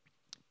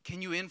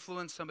 Can you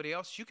influence somebody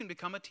else? You can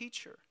become a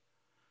teacher.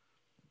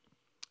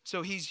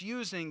 So he's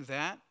using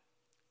that.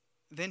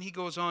 Then he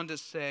goes on to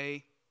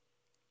say,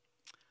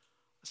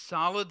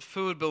 solid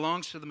food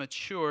belongs to the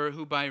mature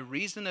who by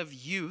reason of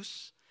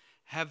use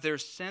have their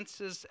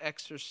senses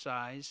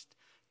exercised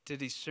to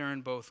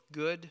discern both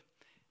good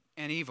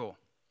and evil.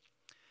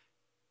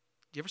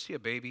 Do you ever see a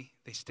baby?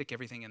 They stick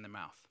everything in their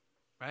mouth,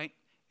 right?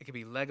 It could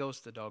be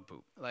Legos to dog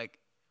poop. Like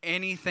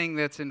anything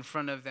that's in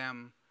front of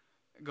them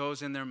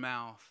goes in their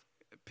mouth.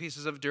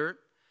 Pieces of dirt,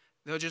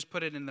 they'll just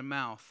put it in their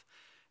mouth.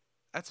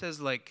 That says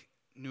like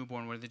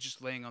newborn where they're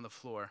just laying on the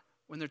floor.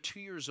 When they're 2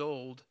 years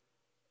old,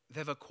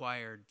 they've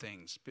acquired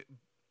things.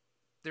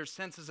 Their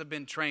senses have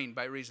been trained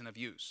by reason of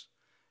use.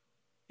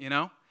 You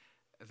know?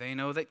 They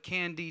know that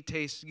candy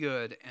tastes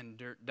good and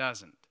dirt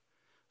doesn't.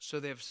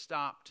 So they've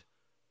stopped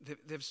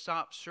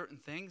certain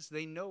things.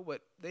 They know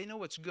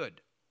what's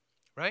good.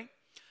 Right?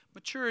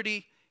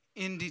 Maturity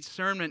in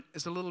discernment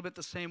is a little bit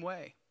the same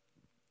way.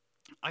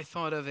 I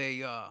thought of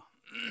a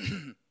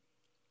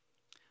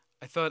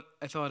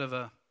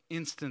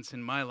instance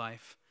in my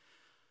life.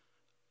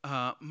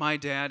 My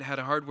dad had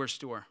a hardware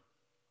store.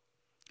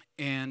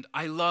 And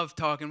I loved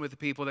talking with the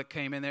people that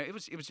came in there. It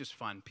was just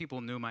fun.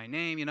 People knew my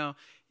name, you know.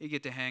 You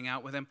get to hang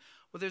out with them.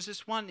 Well, there's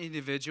this one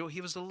individual.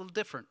 He was a little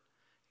different.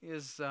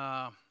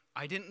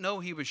 I didn't know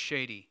he was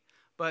shady,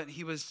 but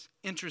he was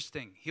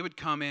interesting. He would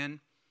come in,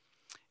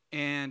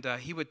 and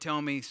he would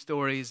tell me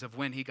stories of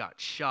when he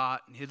got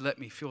shot, and he'd let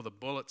me feel the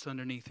bullets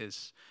underneath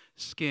his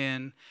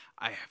skin.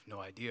 I have no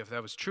idea if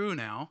that was true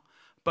now,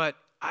 but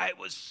I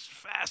was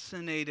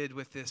fascinated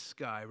with this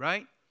guy,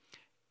 right?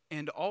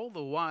 And all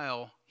the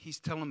while, he's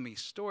telling me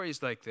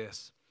stories like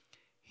this.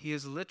 He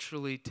has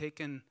literally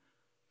taken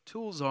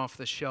tools off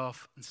the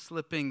shelf and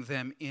slipping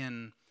them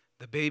in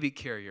the baby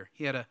carrier.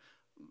 He had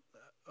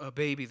a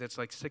baby that's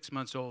like 6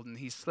 months old, and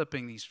he's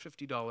slipping these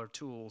 $50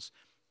 tools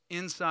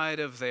inside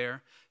of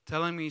there,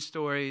 telling me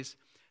stories.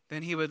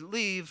 Then he would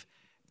leave,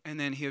 and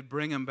then he would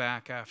bring them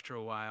back after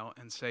a while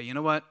and say, you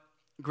know what?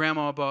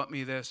 Grandma bought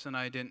me this, and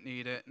I didn't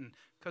need it. And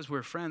because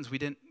we're friends, we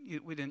didn't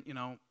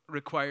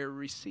require a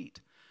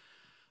receipt.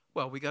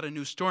 Well, we got a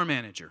new store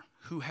manager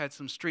who had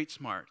some street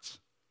smarts.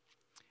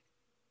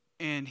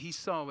 And he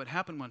saw what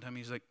happened one time.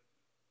 He's like,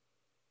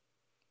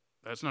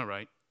 that's not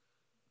right.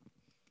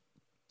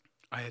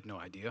 I had no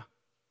idea.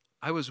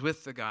 I was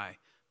with the guy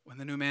when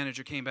the new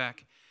manager came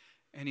back,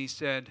 and he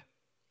said,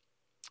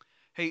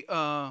 hey,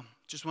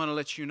 just want to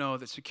let you know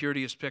that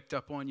security has picked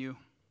up on you.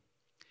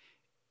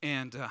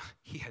 And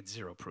he had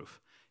zero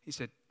proof. He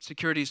said,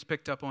 security has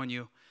picked up on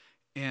you,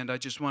 and I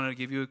just wanted to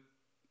give you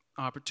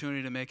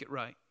opportunity to make it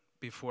right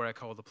before I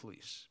call the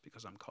police,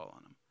 because I'm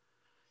calling them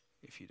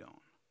if you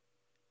don't.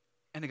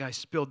 And the guy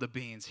spilled the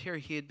beans. Here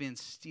he had been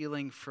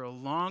stealing for a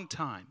long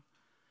time.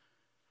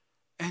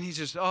 And he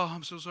just, oh,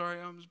 I'm so sorry.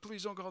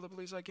 Please don't call the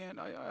police. I can't.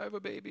 I have a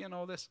baby and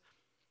all this.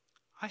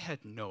 I had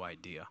no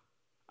idea.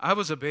 I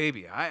was a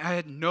baby. I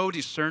had no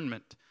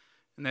discernment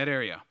in that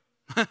area.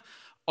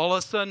 All of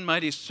a sudden, my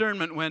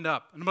discernment went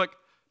up. And I'm like,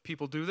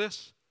 people do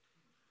this?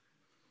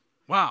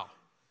 Wow.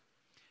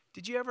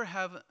 Did you ever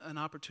have an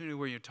opportunity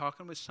where you're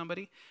talking with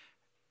somebody?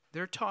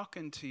 They're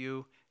talking to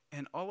you,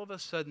 and all of a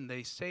sudden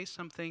they say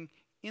something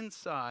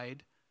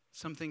inside,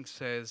 something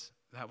says,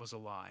 that was a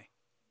lie.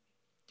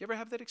 Do you ever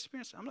have that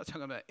experience? I'm not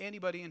talking about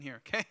anybody in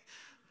here, okay?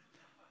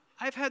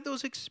 I've had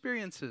those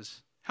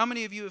experiences. How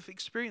many of you have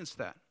experienced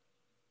that?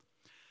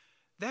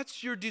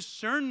 That's your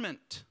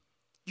discernment.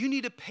 You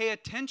need to pay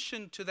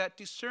attention to that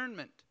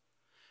discernment.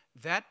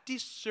 That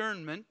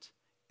discernment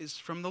is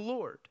from the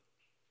Lord,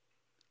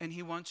 and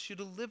He wants you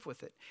to live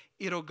with it.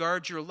 It'll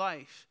guard your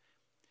life.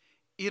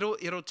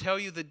 It'll tell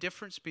you the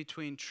difference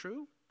between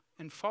true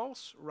and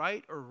false,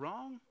 right or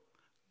wrong,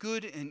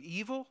 good and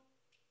evil.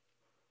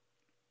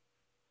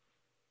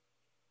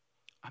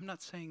 I'm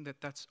not saying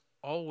that that's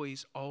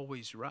always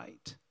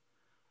right,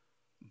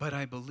 but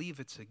I believe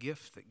it's a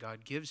gift that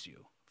God gives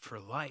you for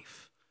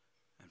life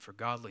and for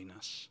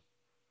godliness.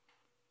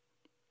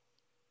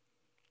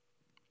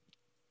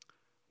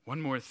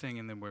 One more thing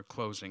and then we're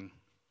closing.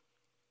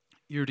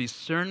 Your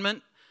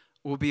discernment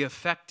will be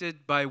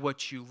affected by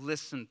what you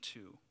listen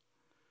to.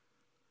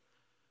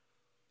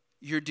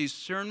 Your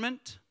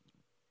discernment,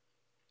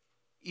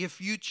 if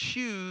you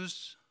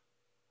choose,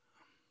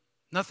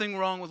 nothing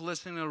wrong with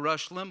listening to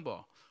Rush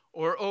Limbaugh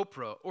or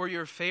Oprah or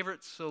your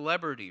favorite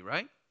celebrity,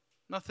 right?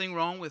 Nothing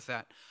wrong with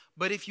that.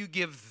 But if you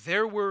give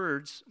their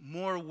words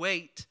more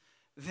weight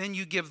than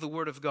you give the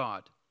Word of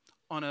God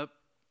on an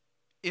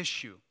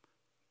issue,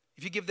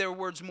 if you give their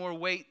words more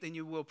weight than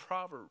you will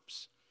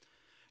Proverbs,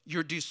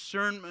 your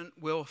discernment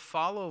will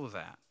follow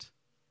that,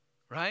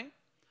 right?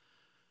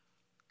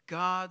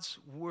 God's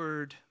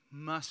Word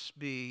must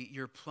be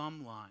your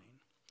plumb line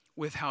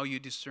with how you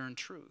discern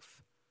truth.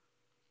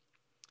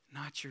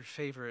 Not your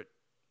favorite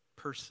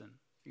person,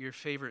 your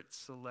favorite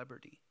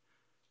celebrity,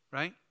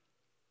 right?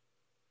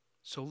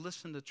 So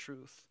listen to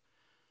truth.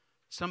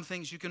 Some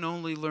things you can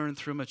only learn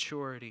through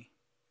maturity.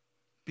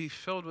 Be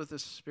filled with the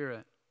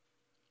Spirit.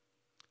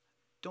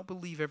 Don't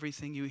believe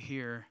everything you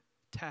hear.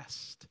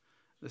 Test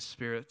the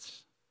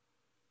spirits.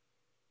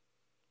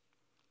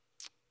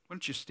 Why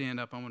don't you stand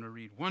up? I want to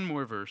read one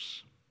more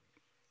verse,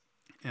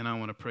 and I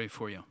want to pray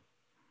for you.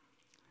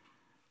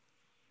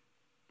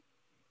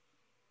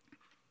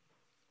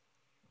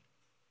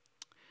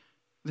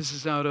 This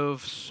is out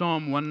of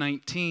Psalm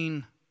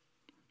 119,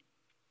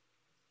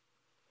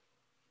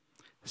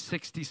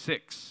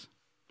 66.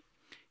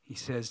 He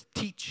says,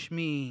 teach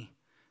me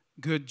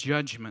good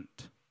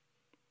judgment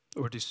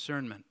or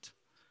discernment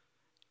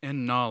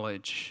and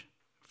knowledge,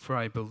 for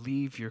I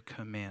believe your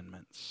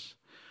commandments.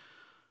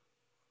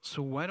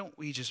 So why don't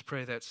we just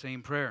pray that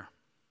same prayer?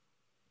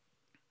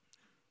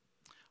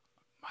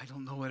 I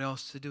don't know what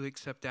else to do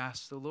except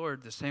ask the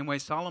Lord, the same way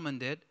Solomon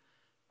did.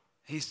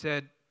 He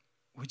said,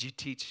 would you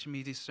teach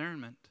me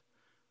discernment?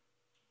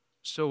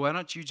 So why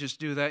don't you just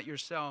do that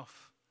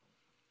yourself?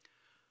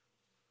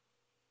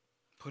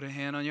 Put a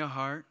hand on your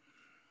heart.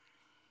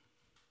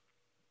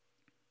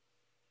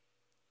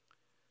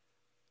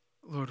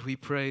 Lord, we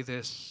pray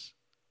this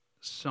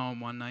Psalm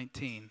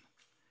 119.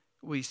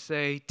 We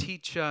say,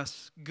 teach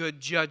us good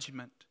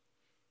judgment.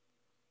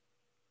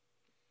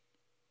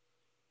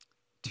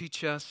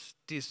 Teach us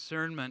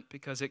discernment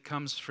because it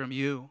comes from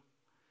you.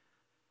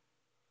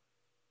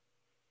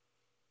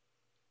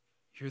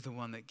 You're the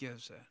one that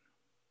gives it.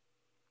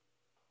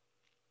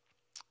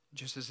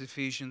 Just as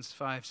Ephesians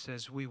 5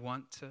 says, we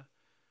want to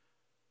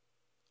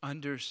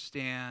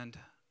understand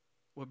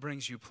what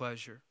brings you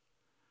pleasure,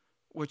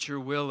 what your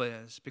will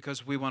is,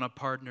 because we want to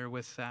partner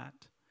with that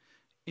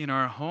in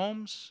our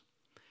homes,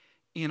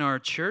 in our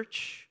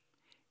church,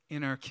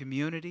 in our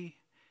community,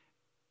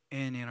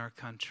 and in our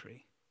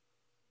country.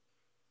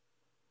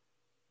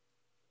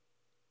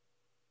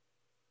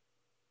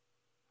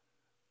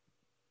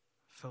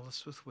 Fill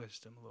us with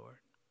wisdom, Lord.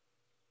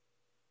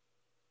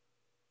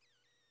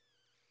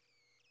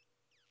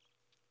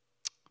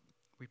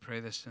 We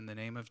pray this in the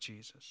name of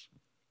Jesus.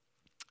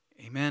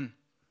 Amen.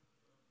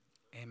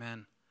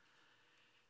 Amen.